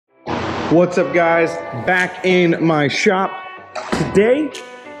What's up, guys? Back in my shop today.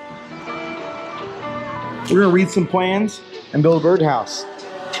 We're gonna read some plans and build a birdhouse.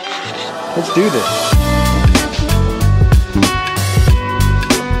 Let's do this.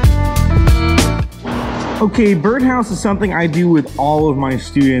 Okay, birdhouse is something I do with all of my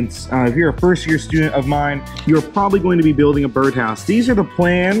students. If you're a first year student of mine, you're probably going to be building a birdhouse. These are the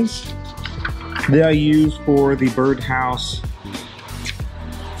plans that I use for the birdhouse.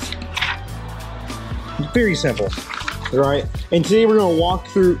 Very simple, right? And today we're gonna walk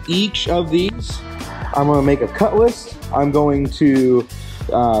through each of these. I'm gonna make a cut list. I'm going to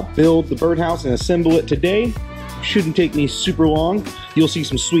build the birdhouse and assemble it today. Shouldn't take me super long. You'll see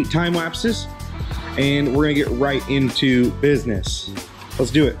some sweet time lapses, and we're gonna get right into business.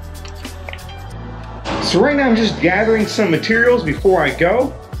 Let's do it. So right now I'm just gathering some materials before I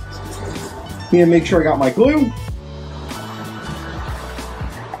go. I'm gonna make sure I got my glue.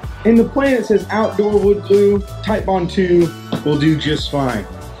 In the plan it says outdoor wood glue, Type Bond 2 will do just fine.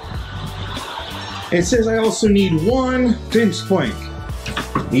 It says I also need one fence plank.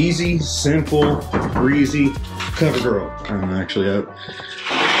 Easy, simple, breezy, cover girl. I'm actually up.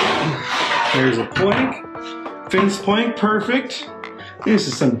 There's a plank, fence plank, perfect. This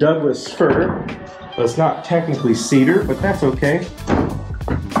is some Douglas fir. But it's not technically cedar, but that's okay.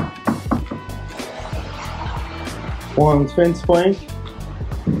 One fence plank.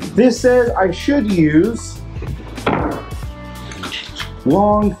 This says I should use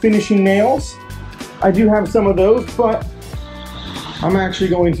long finishing nails. I do have some of those, but I'm actually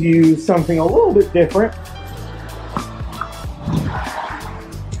going to use something a little bit different.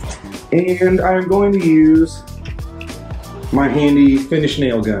 And I'm going to use my handy finish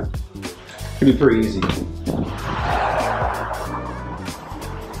nail gun. It'll be pretty easy.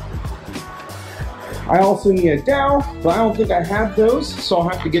 I also need a dowel, but I don't think I have those, so I'll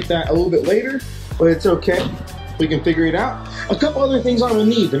have to get that a little bit later, but it's okay. We can figure it out. A couple other things I'm gonna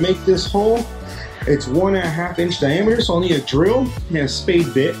need to make this hole. It's 1.5 inch diameter, so I'll need a drill and a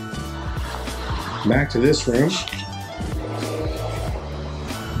spade bit. Back to this room.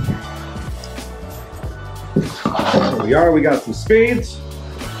 There we are, we got some spades.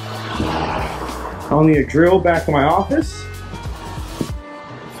 I'll need a drill back to my office.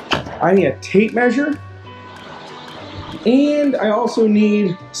 I need a tape measure, and I also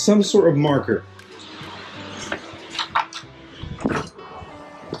need some sort of marker.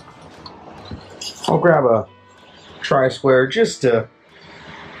 I'll grab a tri-square just to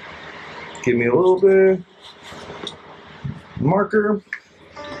give me a little bit of marker.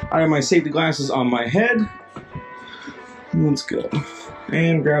 I have my safety glasses on my head. Let's go.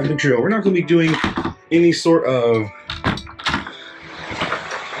 And grab the drill. We're not going to be doing any sort of,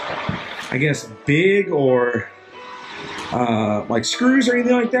 I guess, big or like screws or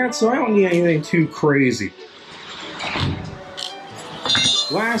anything like that, so I don't need anything too crazy.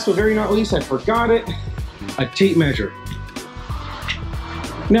 Last but very not least, I forgot it, a tape measure.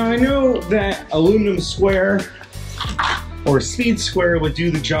 Now I know that aluminum square or speed square would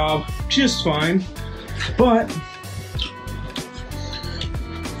do the job just fine, but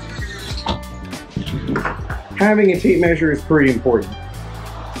having a tape measure is pretty important.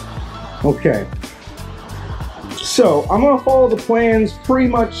 Okay, so I'm gonna follow the plans pretty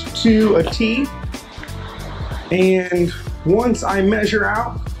much to a T, and once I measure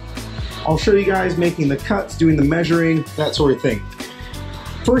out, I'll show you guys making the cuts, doing the measuring, that sort of thing.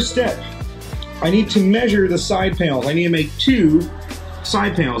 First step, I need to measure the side panels. I need to make 2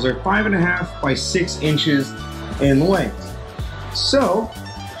 side panels. They're 5.5 by 6 inches in length. So,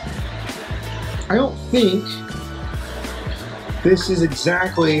 I don't think this is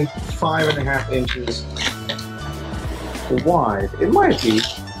exactly 5.5 inches wide. It might be.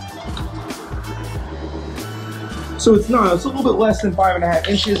 So it's not, it's a little bit less than 5.5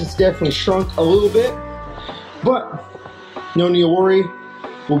 inches. It's definitely shrunk a little bit, but no need to worry.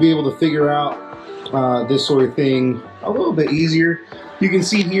 We'll be able to figure out this sort of thing a little bit easier. You can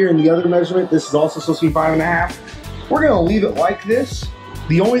see here in the other measurement, this is also supposed to be 5.5. We're gonna leave it like this.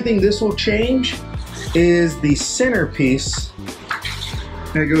 The only thing this will change is the centerpiece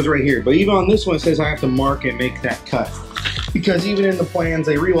that goes right here. But even on this one, it says I have to mark and make that cut, because even in the plans,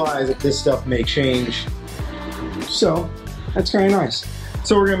 they realize that this stuff may change. So that's kind of nice.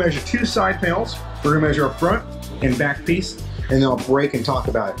 So we're gonna measure 2 side panels. We're gonna measure a front and back piece, and then I'll break and talk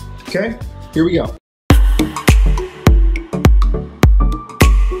about it. Okay, here we go.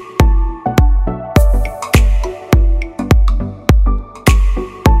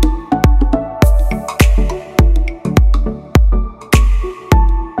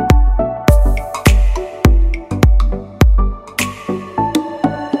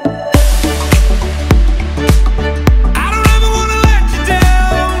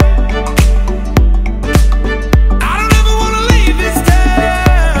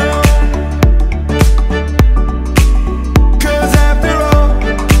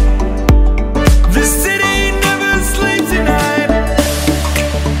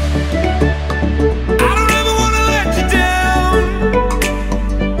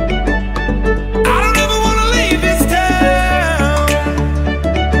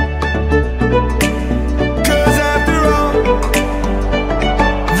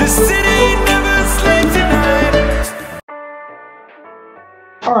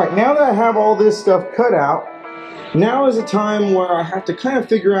 I have all this stuff cut out, now is a time where I have to kind of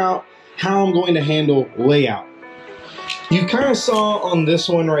figure out how I'm going to handle layout. You kind of saw on this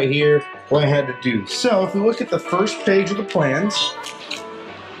one right here what I had to do. So if we look at the first page of the plans,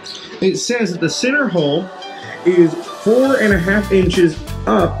 it says that the center hole is 4.5 inches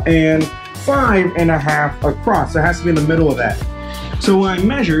up and 5.5 across. So it has to be in the middle of that. So when I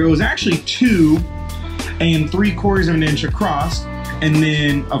measure, it was actually 2 3/4 of an inch across, and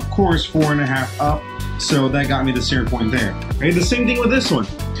then of course 4.5 up. So that got me the center point there. Okay, the same thing with this one.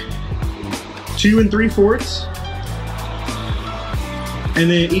 2 3/4, and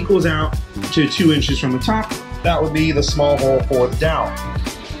then it equals out to 2 inches from the top. That would be the small hole for the dowel.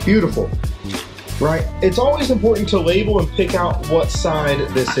 Beautiful, right? It's always important to label and pick out what side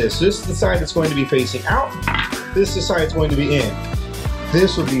this is. So this is the side that's going to be facing out. This is the side it's going to be in.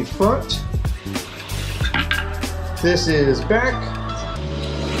 This would be front. This is back.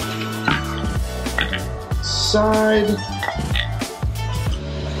 Side.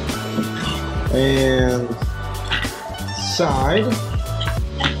 And side.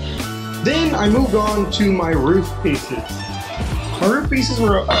 Then I moved on to my roof pieces. My roof pieces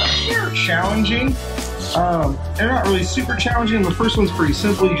were they're challenging. They're not really super challenging. The first one's pretty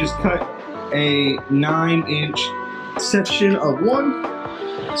simple. You just cut a 9-inch section of one.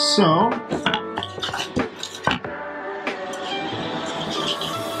 So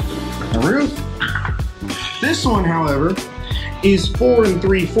the roof. This one, however, is 4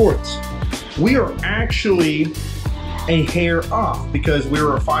 3/4. We are actually a hair off because we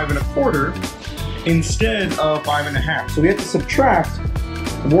were a 5 1/4 instead of 5.5. So we have to subtract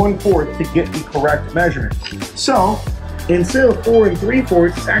 1/4 to get the correct measurement. So instead of 4 3/4,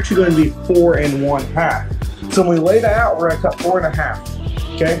 it's actually going to be 4 1/2. So when we lay that out, we're going to cut 4.5.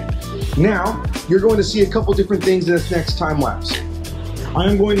 Okay. Now you're going to see a couple different things in this next time lapse. I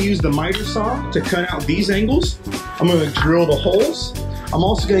am going to use the miter saw to cut out these angles. I'm going to drill the holes. I'm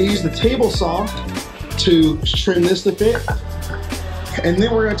also going to use the table saw to trim this to fit. And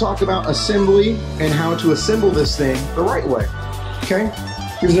then we're going to talk about assembly and how to assemble this thing the right way. Okay?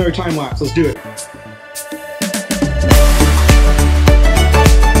 Here's another time lapse. Let's do it.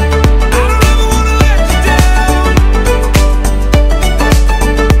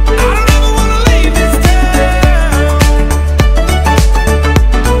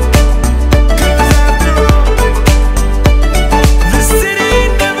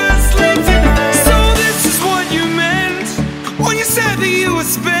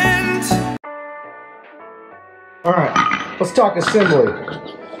 Alright, let's talk assembly.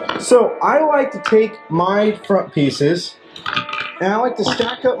 So I like to take my front pieces and I like to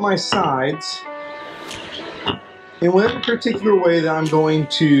stack up my sides in whatever particular way that I'm going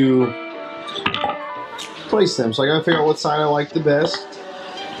to place them. So I gotta figure out what side I like the best.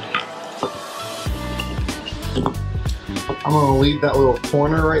 I'm gonna leave that little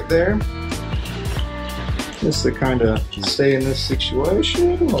corner right there. Just to kind of stay in this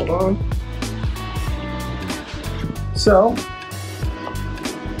situation. Hold on. So,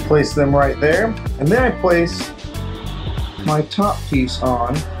 place them right there, and then I place my top piece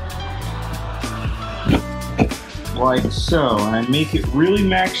on, like so, and I make it really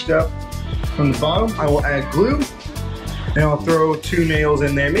matched up from the bottom. I will add glue, and I'll throw 2 nails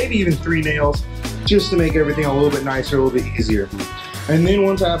in there, maybe even 3 nails, just to make everything a little bit nicer, a little bit easier. And then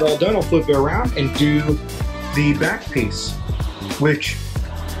once I have it all done, I'll flip it around and do the back piece, which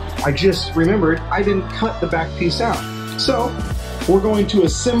I just remembered I didn't cut the back piece out. So we're going to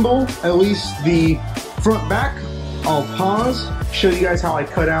assemble at least the front back. I'll pause, show you guys how I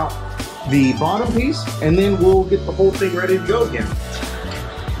cut out the bottom piece, and then we'll get the whole thing ready to go again.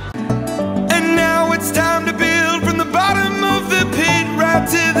 And now it's time to build from the bottom of the pit right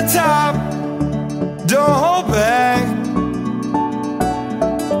to the top. Don't hold back.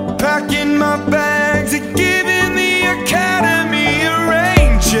 Packing my bags and giving the academy a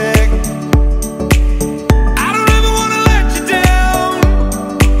rain check. I don't ever want to let you down.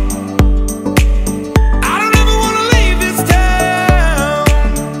 I don't ever want to leave this town.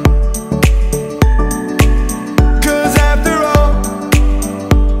 'Cause after all,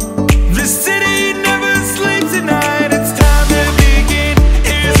 this city never sleeps at night. It's time to begin,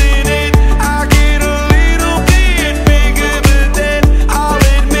 isn't it? I get a little bit bigger, but then I'll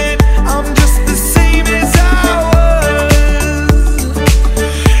admit I'm just the same as I was.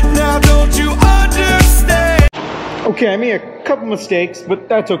 Now don't you understand? Okay, I made a couple mistakes, but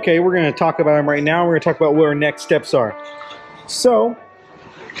that's okay. We're going to talk about them right now. We're going to talk about what our next steps are. So,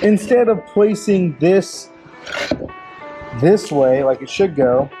 instead of placing this way, like it should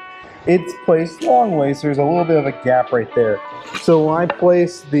go, it's placed long way, so there's a little bit of a gap right there. So when I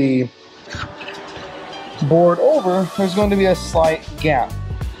place the board over, there's going to be a slight gap.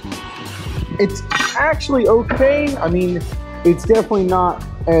 It's actually okay. I mean, it's definitely not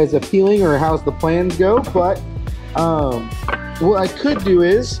as appealing or how's the plans go, but what I could do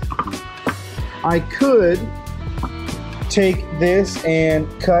is I could take this and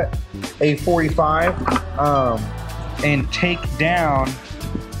cut a 45 and take down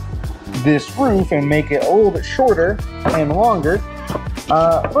this roof and make it a little bit shorter and longer.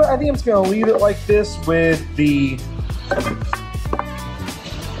 But I think I'm just gonna leave it like this with the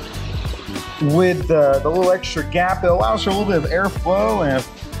little extra gap. It allows for a little bit of airflow, and if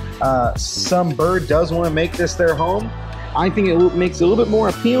some bird does want to make this their home, I think it makes it a little bit more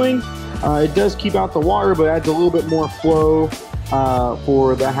appealing. It does keep out the water, but adds a little bit more flow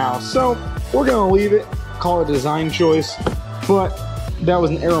for the house. So we're gonna leave it, call it a design choice, but that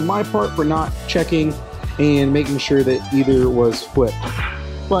was an error on my part for not checking and making sure that either was flipped.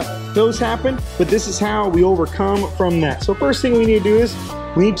 But those happen, but this is how we overcome from that. So first thing we need to do is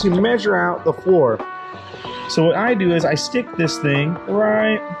we need to measure out the floor. So what I do is I stick this thing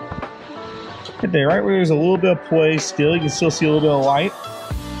right there, right where there's a little bit of play still. You can still see a little bit of light.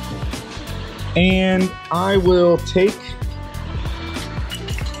 And I will take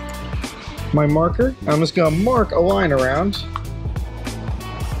my marker. I'm just gonna mark a line around.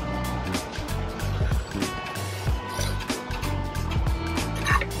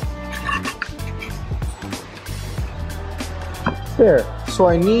 There. So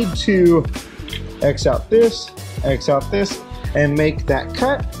I need to X out this, and make that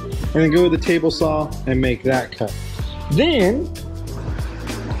cut, and then go with the table saw and make that cut. Then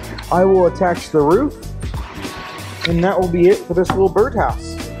I will attach the roof, and that will be it for this little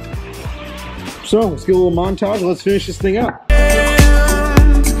birdhouse. So let's get a little montage and let's finish this thing up.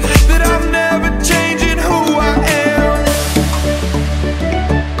 That I'm never changing who I am.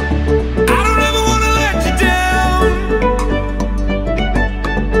 I don't ever want to let you down.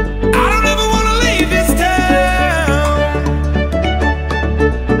 I don't ever want to leave this town.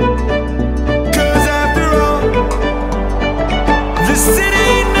 'Cause after all, the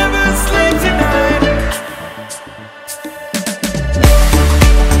city never sleeps at night.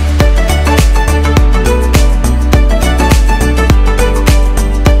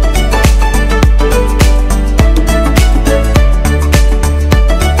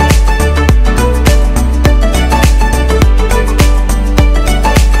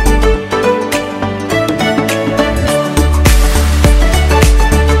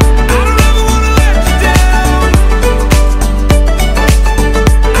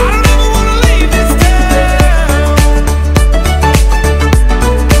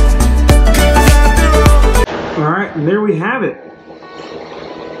 And there we have it.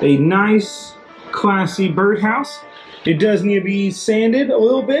 A nice, classy birdhouse. It does need to be sanded a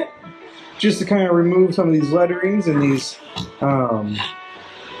little bit, just to kind of remove some of these letterings and these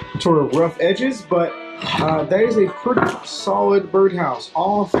sort of rough edges, but that is a pretty solid birdhouse,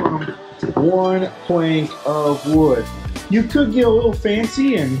 all from one plank of wood. You could get a little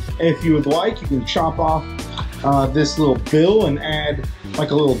fancy, and if you would like, you can chop off this little bill and add like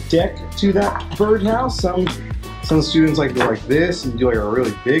a little deck to that birdhouse. Some students like to go like this and do like a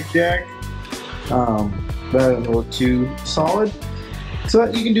really big deck. That doesn't look too solid. So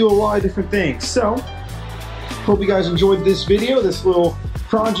you can do a lot of different things. So, hope you guys enjoyed this video, this little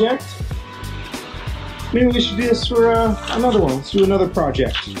project. Maybe we should do this for another one. Let's do another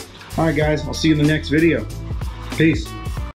project. Alright guys, I'll see you in the next video. Peace.